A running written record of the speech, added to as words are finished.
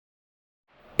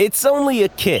It's only a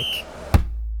kick,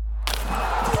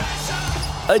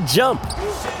 a jump,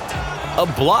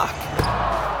 a block.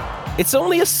 It's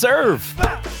only a serve.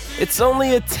 It's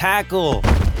only a tackle,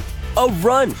 a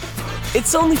run.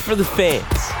 It's only for the fans.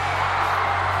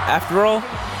 After all,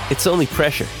 it's only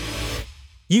pressure.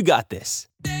 You got this.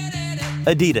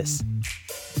 Adidas.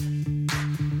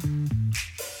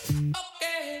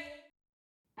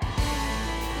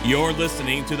 You're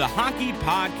listening to the Hockey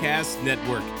Podcast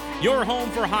Network, your home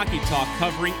for hockey talk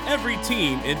covering every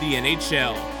team in the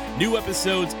NHL. New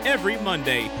episodes every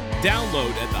Monday. Download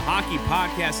at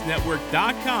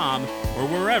thehockeypodcastnetwork.com or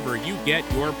wherever you get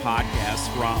your podcasts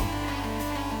from.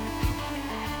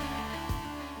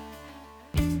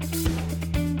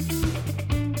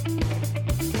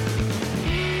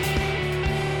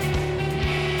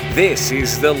 This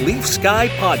is the Leafs Guy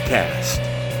Podcast.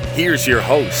 Here's your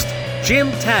host, Jim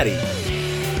Taddy.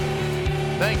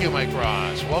 Thank you, Mike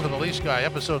Ross. Welcome to Leafs Guy,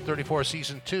 episode 34,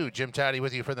 season 2. Jim Taddy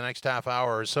with you for the next half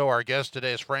hour or so. Our guest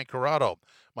today is Frank Corrado,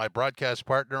 my broadcast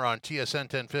partner on TSN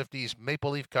 1050's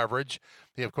Maple Leaf coverage.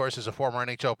 He, of course, is a former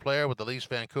NHL player with the Leafs,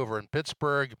 Vancouver, and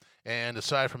Pittsburgh. And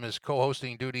aside from his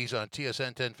co-hosting duties on TSN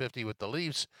 1050 with the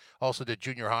Leafs, also did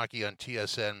junior hockey on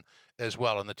TSN as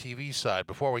well on the TV side.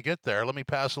 Before we get there, let me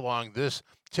pass along this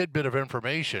tidbit of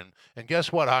information. And guess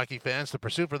what, hockey fans? The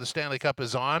pursuit for the Stanley Cup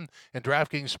is on, and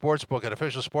DraftKings Sportsbook, an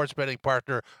official sports betting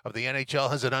partner of the NHL,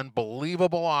 has an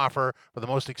unbelievable offer for the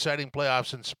most exciting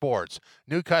playoffs in sports.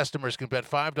 New customers can bet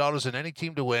 $5 on any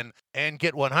team to win and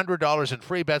get $100 in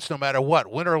free bets no matter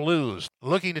what, win or lose.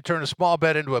 Looking to turn a small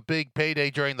bet into a big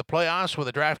payday during the playoffs? With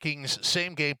the DraftKings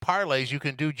same-game parlays, you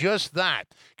can do just that.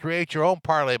 Create your own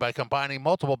parlay by combining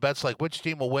multiple bets like which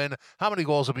team will win, how many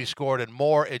goals will be scored, and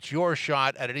more. It's your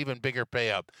shot at an even bigger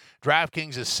payout.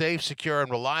 DraftKings is safe, secure, and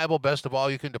reliable. Best of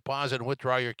all, you can deposit and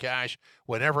withdraw your cash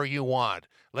whenever you want.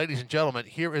 Ladies and gentlemen,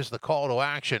 here is the call to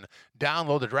action.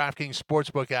 Download the DraftKings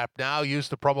Sportsbook app now. Use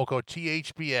the promo code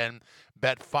THPN.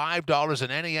 Bet $5 on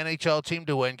any NHL team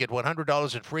to win. Get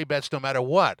 $100 in free bets no matter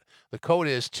what. The code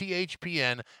is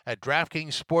THPN at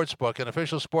DraftKings Sportsbook, an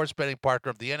official sports betting partner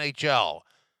of the NHL.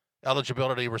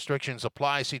 Eligibility restrictions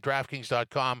apply. See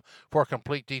DraftKings.com for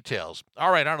complete details.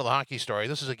 All right, on to the hockey story.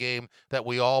 This is a game that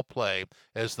we all play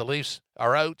as the Leafs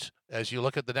are out. As you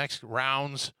look at the next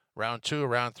rounds, round 2,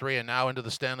 round 3, and now into the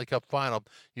Stanley Cup final,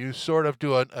 you sort of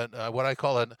do what I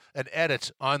call an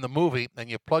edit on the movie, and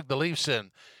you plug the Leafs in,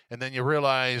 and then you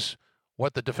realize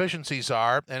what the deficiencies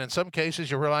are, and in some cases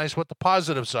you realize what the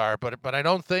positives are, but I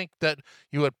don't think that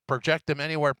you would project them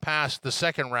anywhere past the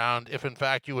second round if in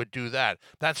fact you would do that.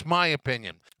 That's my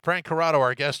opinion. Frank Corrado,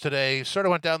 our guest today, sort of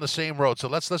went down the same road, so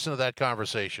let's listen to that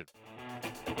conversation.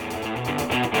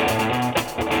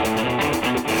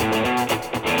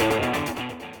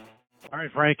 All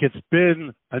right, Frank, it's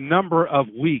been a number of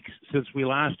weeks since we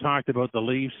last talked about the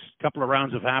Leafs. A couple of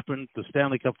rounds have happened. The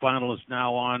Stanley Cup final is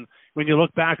now on. When you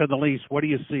look back on the Leafs, what do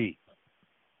you see?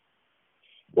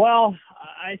 Well,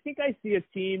 I think I see a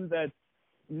team that's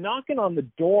knocking on the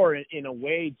door in a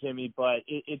way, Jimmy, but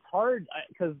it's hard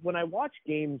because when I watch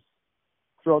games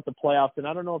throughout the playoffs, and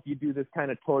I don't know if you do this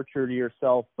kind of torture to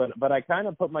yourself, but I kind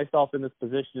of put myself in this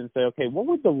position and say, okay, what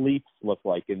would the Leafs look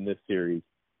like in this series?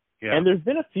 Yeah. And there's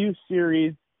been a few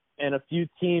series and a few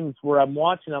teams where I'm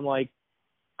watching, I'm like,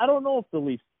 I don't know if the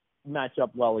Leafs match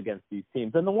up well against these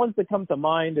teams. And the ones that come to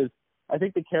mind is, I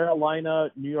think the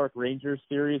Carolina-New York Rangers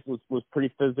series was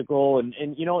pretty physical. And,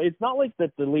 you know, it's not like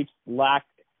that the Leafs lack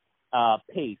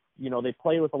pace. You know, they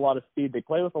play with a lot of speed. They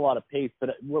play with a lot of pace.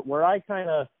 But where I kind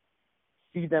of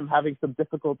see them having some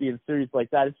difficulty in series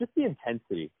like that, it's just the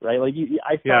intensity, right? Like,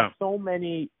 I saw so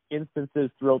many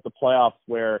instances throughout the playoffs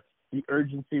where the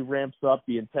urgency ramps up,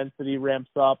 the intensity ramps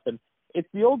up, and it's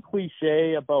the old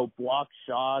cliche about block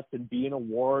shots and being a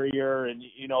warrior, and,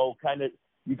 you know, kind of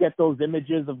you get those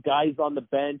images of guys on the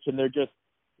bench and they're just,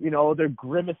 you know, they're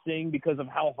grimacing because of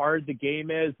how hard the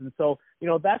game is. And so, you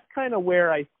know, that's kind of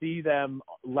where I see them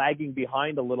lagging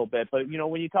behind a little bit. But, you know,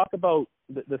 when you talk about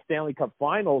the Stanley Cup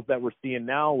finals that we're seeing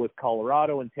now with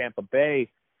Colorado and Tampa Bay,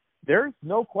 there's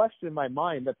no question in my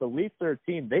mind that the Leafs are a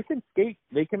team. They can skate,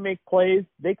 they can make plays,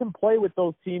 they can play with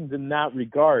those teams in that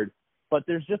regard. But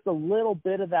there's just a little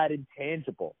bit of that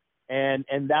intangible. And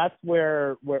that's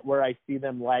where I see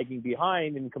them lagging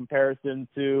behind in comparison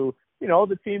to, you know,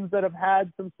 the teams that have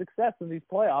had some success in these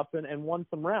playoffs and won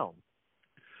some rounds.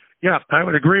 Yeah, I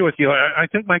would agree with you. I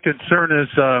think my concern is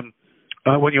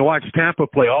when you watch Tampa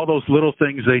play, all those little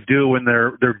things they do when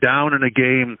they're down in a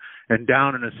game and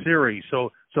down in a series.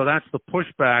 So that's the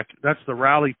pushback. That's the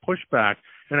rally pushback.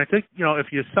 And I think, you know,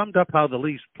 if you summed up how the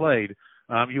Leafs played,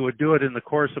 you would do it in the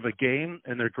course of a game,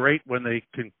 and they're great when they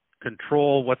can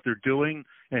control what they're doing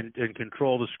and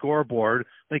control the scoreboard.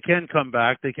 They can come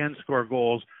back, they can score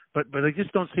goals, but they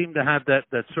just don't seem to have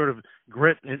that sort of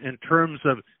grit in terms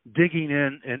of digging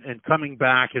in and coming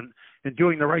back and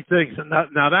doing the right things. And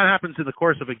now that happens in the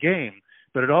course of a game,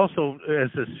 but it also, as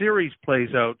the series plays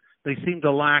out, they seem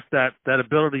to lack that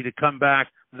ability to come back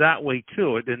that way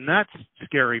too, and that's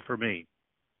scary for me.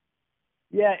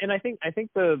 Yeah, and I think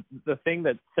the thing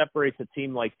that separates a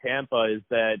team like Tampa is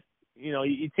that, you know,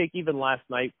 you take even last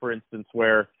night, for instance,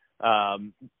 where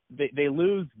they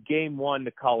lose game 1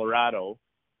 to Colorado,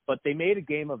 but they made a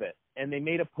game of it and they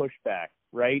made a pushback,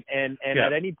 right? And yeah.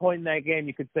 At any point in that game,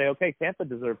 you could say, okay, Tampa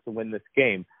deserves to win this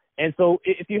game. And so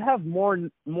if you have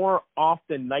more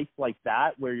often nights like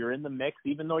that where you're in the mix,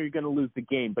 even though you're going to lose the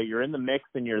game, but you're in the mix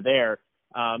and you're there,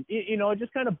 it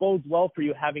just kind of bodes well for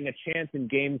you having a chance in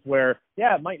games where,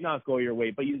 yeah, it might not go your way,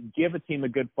 but you give a team a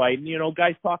good fight. And, you know,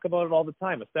 guys talk about it all the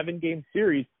time. A 7-game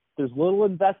series, there's little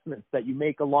investments that you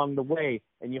make along the way,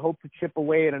 and you hope to chip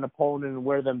away at an opponent and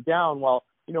wear them down. Well,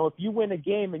 you know, if you win a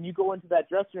game and you go into that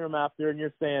dressing room after and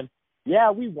you're saying,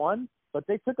 yeah, we won, but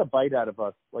they took a bite out of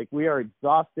us. Like, we are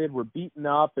exhausted, we're beaten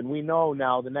up, and we know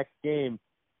now the next game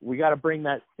we got to bring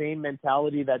that same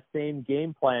mentality, that same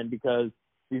game plan, because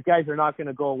these guys are not going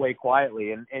to go away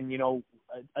quietly. And you know,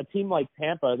 a team like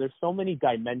Tampa, there's so many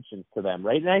dimensions to them,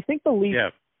 right? And I think the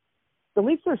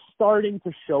Leafs are starting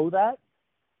to show that,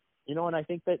 you know, and I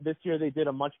think that this year they did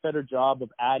a much better job of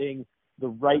adding the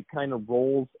right kind of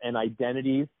roles and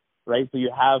identities, right? So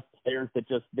you have players that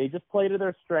they just play to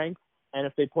their strengths, and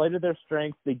if they play to their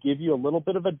strengths, they give you a little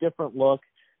bit of a different look.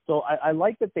 So I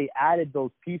like that they added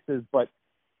those pieces, but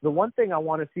the one thing I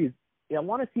want to see is I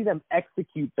want to see them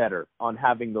execute better on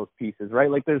having those pieces,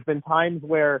 right? Like, there's been times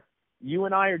where you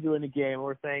and I are doing a game and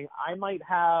we're saying, I might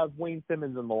have Wayne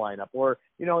Simmons in the lineup, or,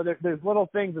 you know, there's little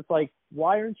things. It's like,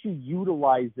 why aren't you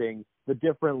utilizing the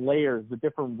different layers, the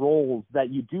different roles that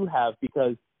you do have?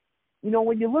 Because, you know,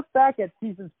 when you look back at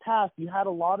seasons past, you had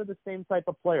a lot of the same type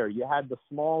of player. You had the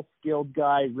small, skilled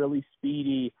guy, really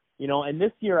speedy, you know, and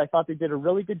this year I thought they did a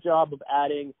really good job of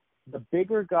adding the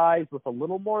bigger guys with a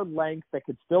little more length that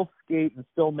could still skate and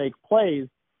still make plays,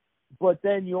 but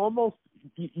then you almost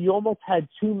had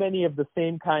too many of the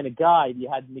same kind of guy. You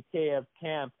had Mikheyev,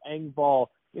 Camp, Engvall,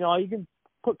 you know, you can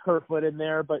put Kerfoot in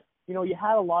there, but, you know, you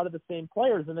had a lot of the same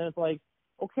players, and then it's like,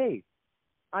 okay,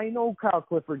 I know Kyle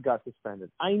Clifford got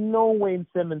suspended. I know Wayne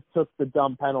Simmons took the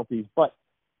dumb penalties, but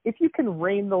if you can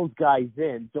rein those guys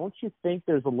in, don't you think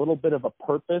there's a little bit of a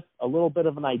purpose, a little bit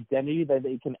of an identity that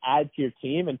they can add to your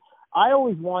team? And I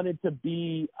always wanted to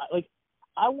be like,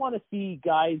 I want to see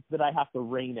guys that I have to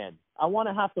rein in. I want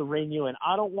to have to rein you in.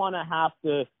 I don't want to have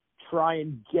to try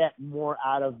and get more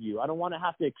out of you. I don't want to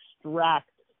have to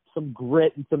extract some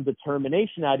grit and some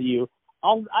determination out of you.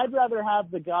 I'd rather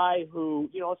have the guy who,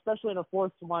 you know, especially in a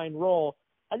fourth line role,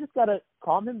 I just got to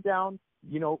calm him down,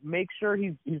 you know, make sure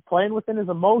he's playing within his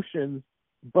emotions,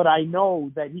 but I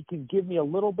know that he can give me a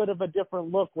little bit of a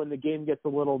different look when the game gets a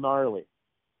little gnarly.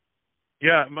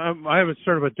 Yeah, I have a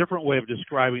sort of a different way of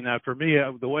describing that. For me,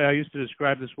 the way I used to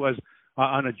describe this was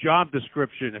on a job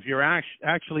description. If you're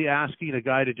actually asking a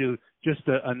guy to do just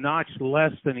a notch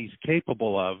less than he's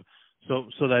capable of,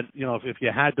 so that, you know, if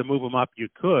you had to move him up, you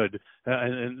could,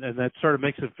 and that sort of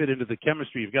makes it fit into the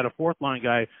chemistry. You've got a fourth line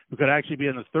guy who could actually be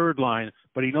in the third line,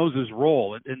 but he knows his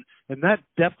role, and that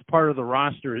depth part of the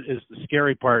roster is the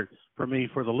scary part for me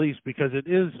for the Leafs, because it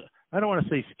is, I don't want to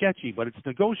say sketchy, but it's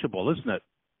negotiable, isn't it?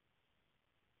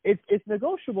 It's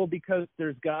negotiable because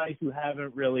there's guys who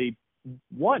haven't really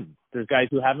won. There's guys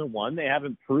who haven't won. They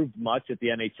haven't proved much at the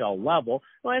NHL level.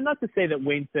 Well, and not to say that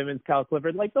Wayne Simmons, Kyle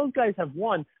Clifford, like, those guys have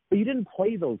won, but you didn't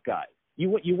play those guys.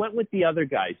 You went with the other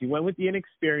guys. You went with the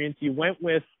inexperience. You went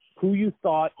with who you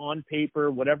thought on paper,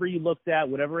 whatever you looked at,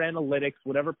 whatever analytics,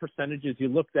 whatever percentages you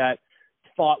looked at,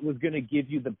 thought was going to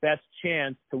give you the best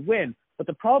chance to win. But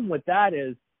the problem with that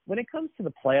is when it comes to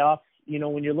the playoffs, you know,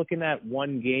 when you're looking at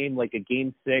one game, like a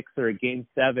game 6 or a game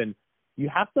 7, you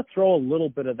have to throw a little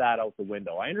bit of that out the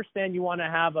window. I understand you want to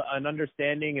have an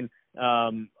understanding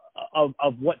and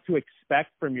of what to expect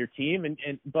from your team,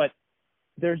 but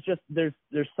there's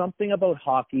something about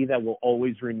hockey that will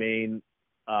always remain,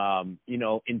 you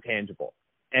know, intangible,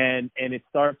 and it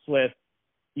starts with,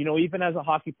 you know, even as a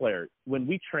hockey player, when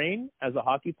we train as a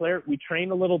hockey player, we train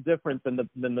a little different than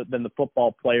the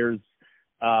football players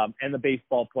and the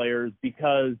baseball players,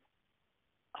 because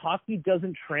hockey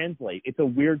doesn't translate. It's a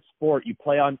weird sport. You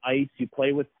play on ice, you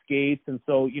play with skates, and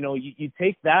so, you know, you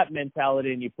take that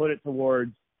mentality and you put it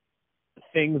towards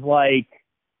things like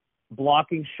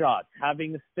blocking shots,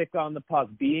 having the stick on the puck,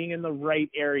 being in the right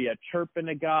area, chirping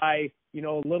a guy, you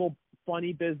know, a little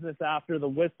funny business after the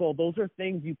whistle, those are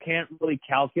things you can't really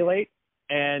calculate.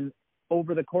 And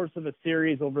over the course of a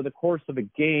series, over the course of a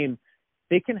game,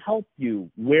 they can help you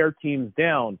wear teams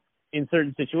down in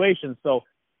certain situations. So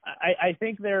I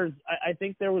think there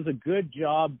was a good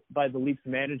job by the Leafs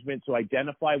management to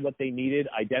identify what they needed,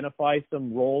 identify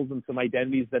some roles and some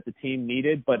identities that the team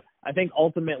needed. But I think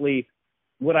ultimately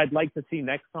what I'd like to see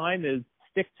next time is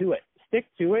stick to it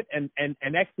and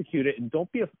execute it, and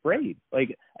don't be afraid. Like,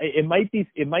 it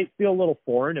might feel a little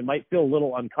foreign, it might feel a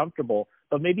little uncomfortable,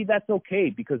 but maybe that's okay,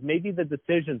 because maybe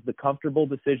the comfortable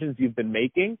decisions you've been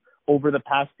making over the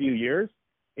past few years,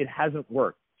 it hasn't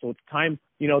worked. So it's time,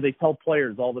 they tell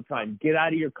players all the time, get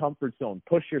out of your comfort zone,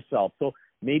 push yourself. So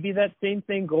maybe that same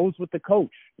thing goes with the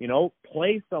coach,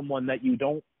 play someone that you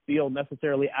don't feel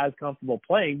necessarily as comfortable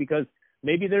playing, because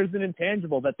maybe there's an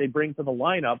intangible that they bring to the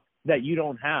lineup that you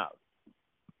don't have.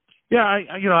 Yeah,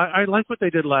 I like what they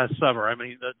did last summer. I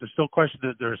mean, there's still question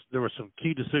that there were some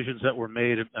key decisions that were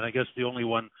made, and I guess the only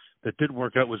one that didn't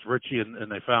work out was Richie,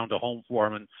 and they found a home for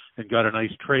him and got a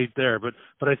nice trade there. But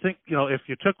I think, if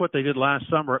you took what they did last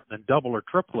summer and double or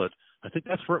triple it, I think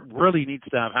that's what really needs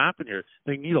to have happen here.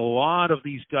 They need a lot of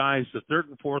these guys, the third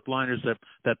and fourth liners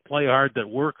that play hard, that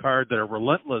work hard, that are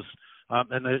relentless.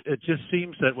 And it just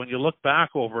seems that when you look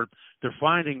back over it, they're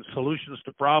finding solutions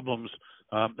to problems,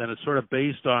 and it's sort of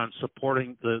based on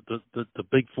supporting the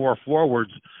big four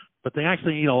forwards. But they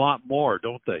actually need a lot more,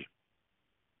 don't they?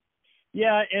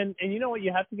 Yeah, and you know what?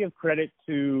 You have to give credit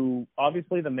to,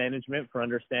 obviously, the management for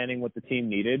understanding what the team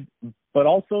needed, but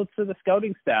also to the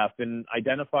scouting staff and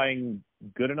identifying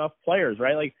good enough players,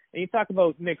 right? Like, and you talk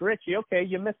about Nick Ritchie, okay,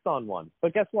 you missed on one.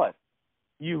 But guess what?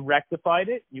 You rectified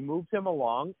it, you moved him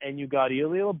along, and you got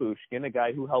Ilya Lyubushkin, a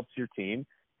guy who helps your team.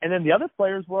 And then the other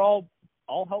players were all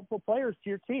helpful players to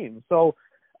your team. So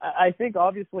I think,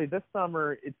 obviously, this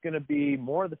summer it's going to be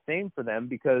more of the same for them,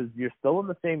 because you're still in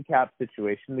the same cap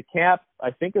situation. The cap,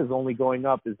 I think, is only going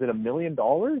up. Is it $1 million,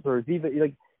 or is even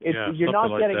like you're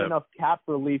not getting enough cap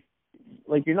relief?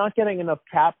 Like, you're not getting enough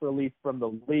cap relief from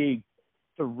the league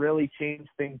to really change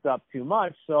things up too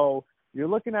much. So you're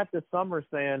looking at this summer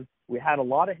saying, we had a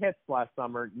lot of hits last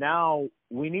summer. Now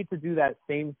we need to do that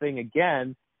same thing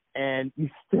again. And you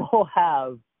still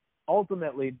have,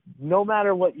 ultimately, no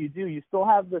matter what you do, you still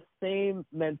have the same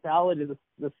mentality,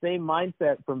 the same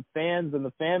mindset from fans and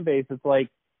the fan base. It's like,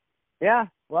 yeah,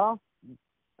 well,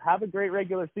 have a great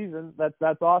regular season.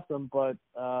 That's awesome. But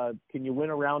can you win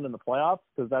a round in the playoffs?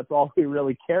 Because that's all we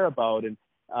really care about. And,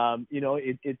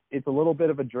 it's a little bit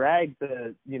of a drag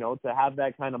to have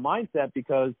that kind of mindset,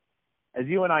 because as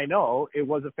you and I know, it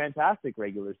was a fantastic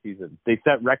regular season. They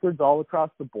set records all across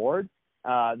the board.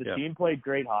 The team played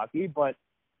great hockey, but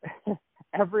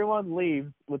everyone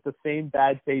leaves with the same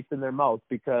bad taste in their mouth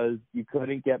because you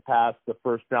couldn't get past the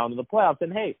first round of the playoffs.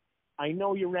 And hey, I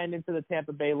know you ran into the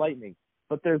Tampa Bay Lightning,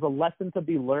 but there's a lesson to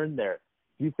be learned there.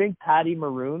 Do you think Patty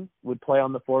Maroon would play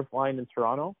on the fourth line in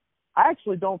Toronto? I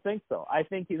actually don't think so. I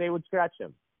think they would scratch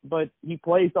him. But he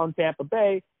plays on Tampa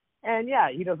Bay, and yeah,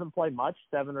 he doesn't play much,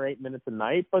 7 or 8 minutes a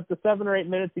night, but the 7 or 8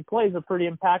 minutes he plays are pretty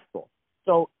impactful.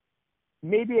 So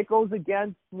maybe it goes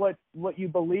against what you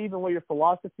believe and what your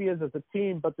philosophy is as a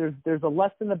team, but there's a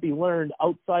lesson to be learned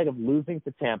outside of losing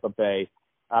to Tampa Bay.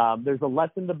 There's a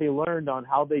lesson to be learned on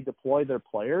how they deploy their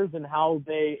players and how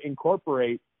they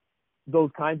incorporate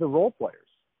those kinds of role players.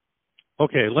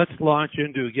 Okay, let's launch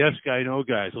into Yes Guy, No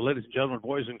Guy. So, ladies and gentlemen,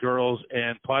 boys and girls,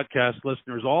 and podcast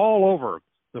listeners all over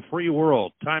the free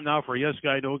world, time now for Yes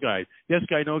Guy, No Guy. Yes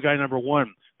Guy, No Guy number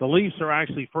 1. The Leafs are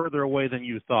actually further away than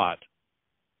you thought.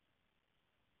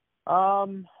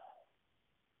 I'm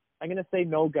going to say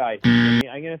no guy. I'm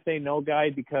going to say no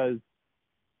guy because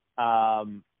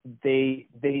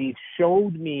they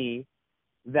showed me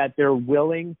that they're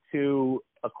willing to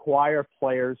acquire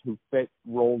players who fit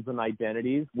roles and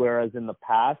identities, whereas in the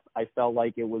past I felt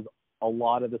like it was a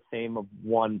lot of the same of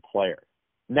one player.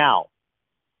 Now,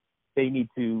 they need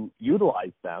to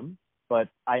utilize them, but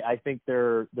I think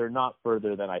they're not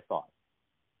further than I thought.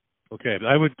 Okay,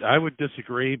 I would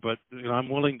disagree, but I'm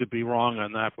willing to be wrong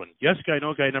on that one. Yes Guy,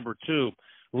 No Guy number 2.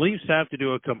 Leafs have to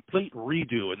do a complete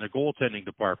redo in their goaltending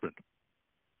department.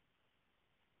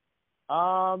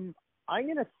 I'm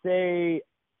going to say,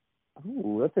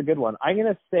 that's a good one. I'm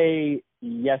going to say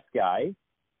Yes Guy.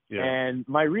 Yeah. And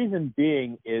my reason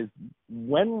being is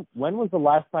when was the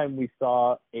last time we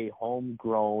saw a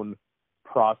homegrown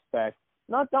prospect,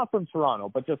 not from Toronto,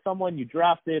 but just someone you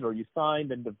drafted or you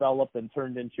signed and developed and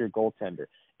turned into your goaltender?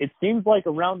 It seems like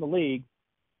around the league,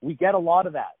 we get a lot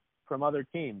of that from other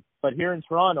teams. But here in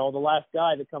Toronto, the last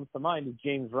guy that comes to mind is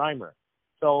James Reimer.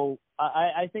 So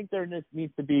I think there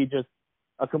needs to be just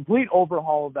a complete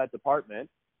overhaul of that department.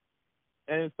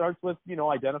 And it starts with,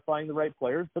 identifying the right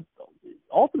players, but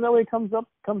ultimately it comes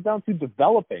down to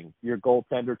developing your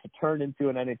goaltender to turn into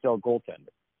an NHL goaltender.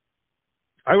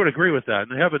 I would agree with that,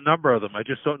 and they have a number of them. I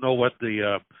just don't know what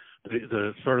the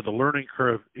sort of the learning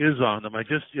curve is on them. I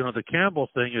just, the Campbell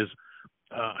thing is,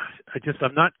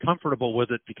 I'm not comfortable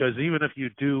with it, because even if you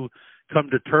do come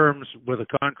to terms with a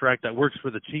contract that works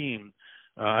for the team,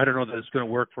 I don't know that it's going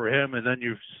to work for him, and then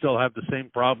you still have the same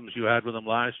problems you had with him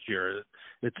last year.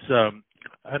 It's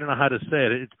I don't know how to say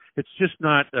it. It's just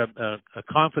not a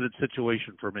confident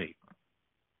situation for me.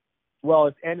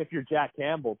 Well, and if you're Jack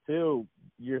Campbell too,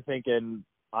 you're thinking,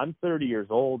 I'm 30 years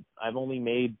old. I've only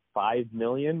made $5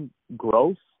 million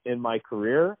gross in my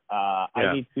career.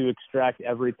 I need to extract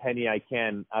every penny I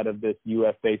can out of this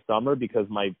UFA summer, because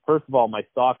first of all, my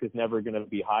stock is never going to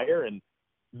be higher, and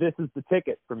this is the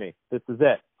ticket for me. This is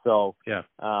it. So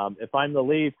if I'm the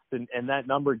Leafs and that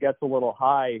number gets a little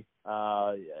high,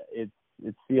 it's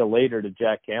see you later to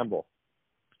Jack Campbell.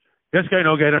 This guy,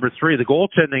 no guy number 3, the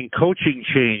goaltending coaching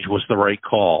change was the right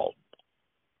call.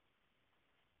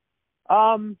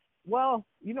 Well,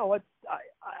 you know what?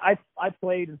 I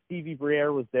played and Stevie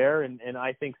Briere was there, and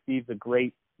I think Steve's a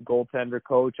great goaltender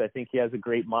coach. I think he has a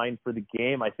great mind for the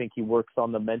game. I think he works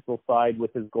on the mental side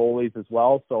with his goalies as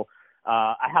well. So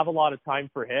I have a lot of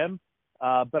time for him.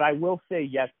 But I will say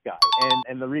yes, guy.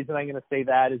 And the reason I'm going to say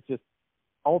that is just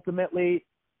ultimately,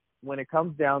 when it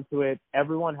comes down to it,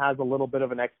 everyone has a little bit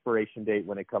of an expiration date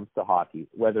when it comes to hockey,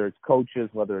 whether it's coaches,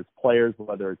 whether it's players,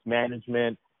 whether it's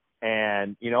management.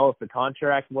 And, if the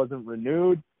contract wasn't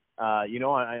renewed,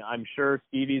 I'm sure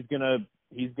Stevie's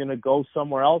he's gonna go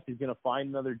somewhere else. He's gonna find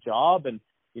another job, and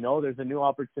there's a new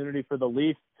opportunity for the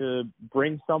Leafs to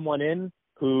bring someone in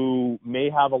who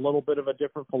may have a little bit of a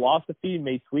different philosophy,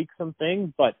 may tweak some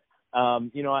things, but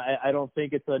I don't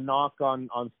think it's a knock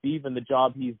on Steve and the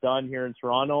job he's done here in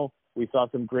Toronto. We saw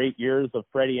some great years of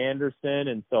Freddie Anderson,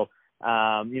 and so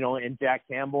and Jack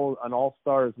Campbell, an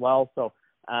all-star as well. So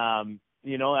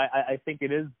I think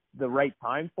it is the right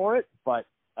time for it, but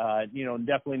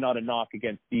definitely not a knock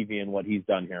against Stevie and what he's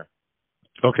done here.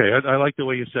 Okay, I like the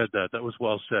way you said that. That was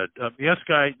well said. Yes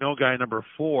guy, no guy number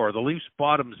 4. The Leafs'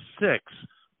 bottom 6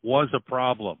 was a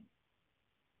problem.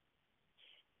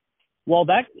 Well,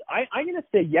 I'm going to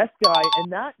say yes, guy,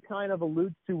 and that kind of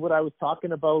alludes to what I was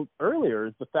talking about earlier,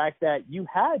 is the fact that you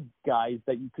had guys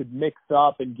that you could mix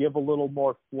up and give a little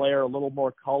more flair, a little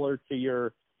more color to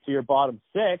your bottom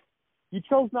 6. You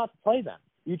chose not to play them.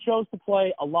 You chose to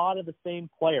play a lot of the same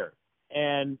players,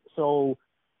 and so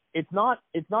it's not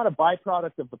a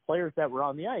byproduct of the players that were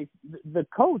on the ice. The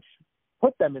coach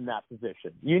put them in that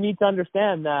position. You need to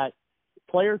understand that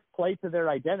players play to their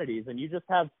identities, and you just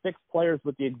have 6 players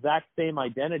with the exact same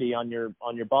identity on your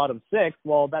bottom 6.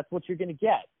 Well, that's what you're going to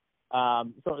get.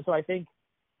 So I think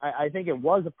it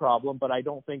was a problem, but I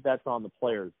don't think that's on the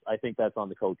players. I think that's on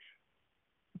the coach.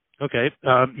 Okay.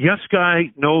 Yes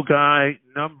guy, no guy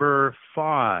number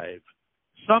 5.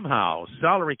 Somehow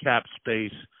salary cap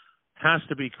space has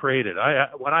to be created.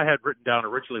 What I had written down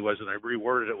originally was, and I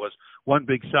reworded it, was one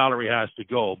big salary has to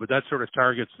go, but that sort of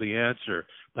targets the answer.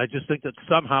 I just think that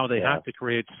somehow they have to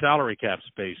create salary cap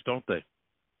space, don't they?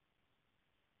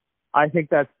 I think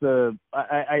that's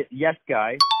yes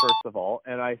guy, first of all,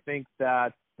 and I think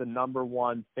that's the number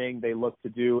one thing they look to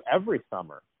do every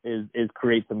summer is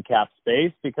create some cap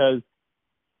space, because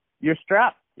you're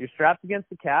strapped. You're strapped against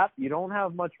the cap. You don't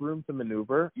have much room to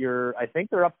maneuver. I think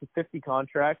they're up to 50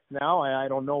 contracts now. I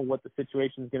don't know what the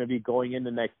situation is going to be going into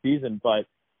next season, but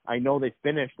I know they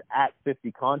finished at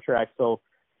 50 contracts. So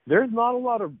there's not a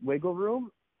lot of wiggle room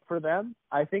for them.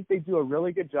 I think they do a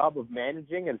really good job of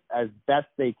managing as best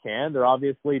they can. They're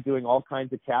obviously doing all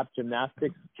kinds of cap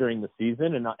gymnastics during the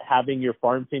season, and having your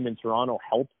farm team in Toronto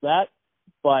helps that.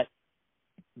 But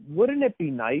wouldn't it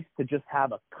be nice to just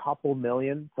have a couple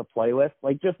million to play with?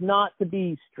 Like, just not to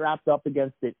be strapped up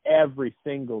against it every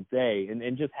single day,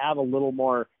 and just have a little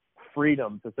more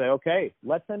freedom to say, okay,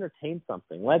 let's entertain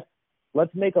something.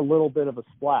 Let's make a little bit of a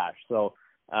splash. So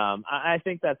I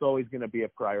think that's always going to be a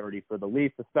priority for the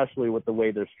Leafs, especially with the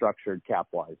way they're structured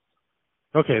cap-wise.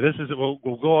 Okay,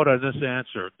 we'll go out on this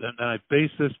answer, and I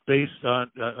base this based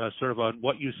on sort of on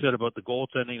what you said about the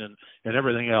goaltending and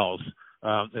everything else.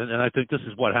 And I think this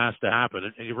is what has to happen.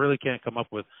 And you really can't come up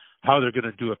with how they're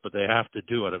going to do it, but they have to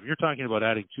do it. If you're talking about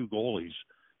adding 2 goalies,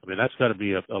 I mean, that's got to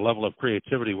be a level of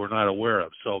creativity we're not aware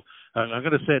of. So I'm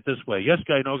going to say it this way. Yes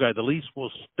guy, no guy. The Leafs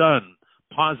will stun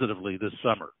positively this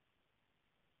summer.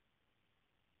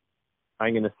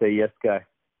 I'm going to say yes guy.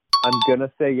 I'm going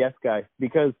to say yes guy,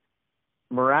 because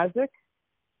Mrazek,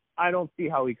 I don't see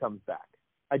how he comes back.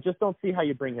 I just don't see how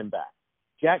you bring him back.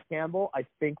 Jack Campbell, I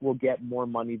think, will get more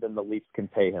money than the Leafs can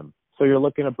pay him. So you're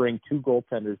looking to bring 2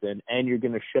 goaltenders in, and you're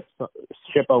going to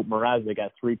ship out Mrazek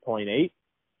at 3.8.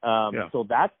 So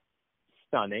that's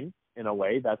stunning in a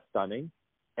way. That's stunning.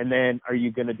 And then are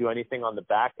you going to do anything on the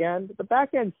back end? The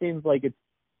back end seems like it's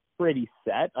pretty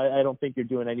set. I don't think you're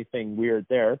doing anything weird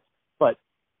there. But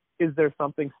is there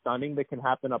something stunning that can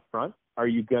happen up front? Are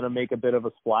you going to make a bit of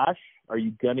a splash? Are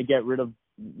you going to get rid of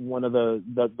one of the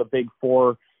big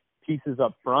 4 pieces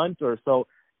up front? Or so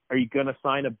are you going to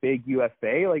sign a big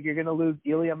UFA? Like, you're going to lose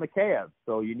Ilya Mikheyev.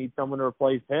 So you need someone to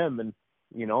replace him. And,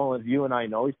 you know, as you and I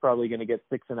know, he's probably going to get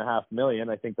 $6.5 million.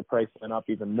 I think the price went up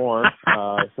even more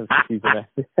since the season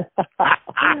ended.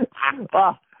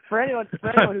 Well, for anyone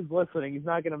who's listening, he's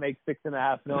not going to make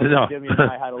 $6.5 million. No. Jimmy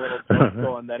and I had a little joke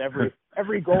going that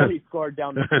every goal he scored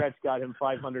down the stretch got him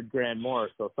 $500,000 more.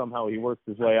 So somehow he worked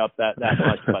his way up that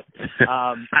much. But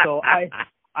so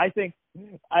I think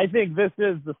this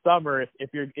is the summer. If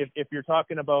you're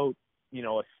talking about, you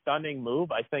know, a stunning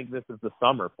move, I think this is the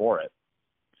summer for it.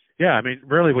 Yeah, I mean,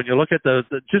 really, when you look at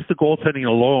just the goaltending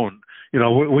alone, you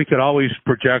know, we could always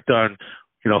project on,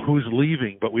 you know, who's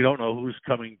leaving, but we don't know who's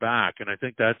coming back. And I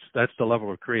think that's the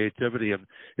level of creativity. And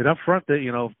up front,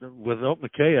 you know, without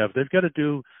Mikheyev, they've got to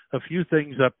do a few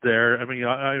things up there. I mean,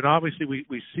 and obviously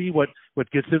we see what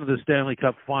gets into the Stanley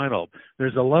Cup final.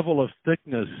 There's a level of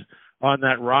thickness on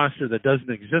that roster that doesn't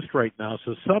exist right now.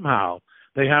 So somehow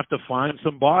they have to find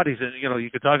some bodies. And, you know, you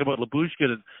could talk about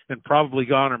Lyubushkin and probably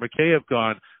gone or Mikheyev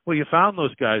gone. Well, you found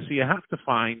those guys, so you have to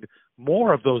find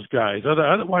more of those guys.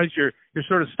 Otherwise, you're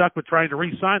sort of stuck with trying to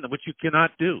re-sign them, which you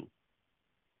cannot do.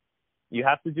 You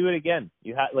have to do it again.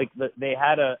 You they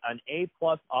had an A+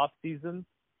 off season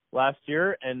last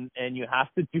year, and you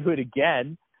have to do it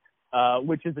again,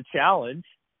 which is a challenge.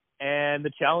 And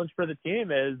the challenge for the team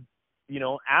is, you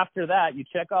know, after that, you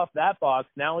check off that box.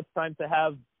 Now it's time to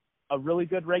have a really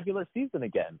good regular season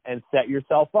again and set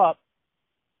yourself up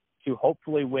to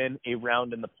hopefully win a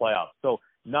round in the playoffs. So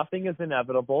nothing is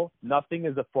inevitable. Nothing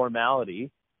is a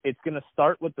formality. It's going to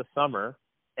start with the summer,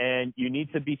 and you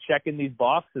need to be checking these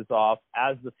boxes off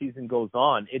as the season goes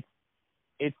on.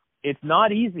 It's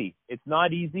not easy. It's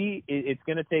not easy. It's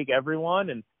going to take everyone,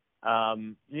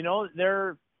 and you know,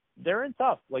 they're in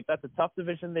tough. Like, that's a tough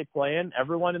division they play in.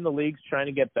 Everyone in the league's trying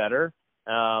to get better,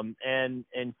 and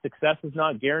success is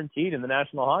not guaranteed in the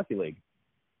National Hockey League.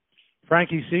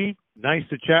 Frankie C., nice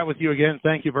to chat with you again.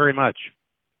 Thank you very much.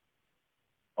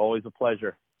 Always a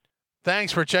pleasure.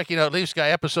 Thanks for checking out Leafs Guy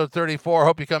episode 34.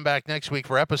 Hope you come back next week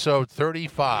for episode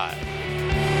 35.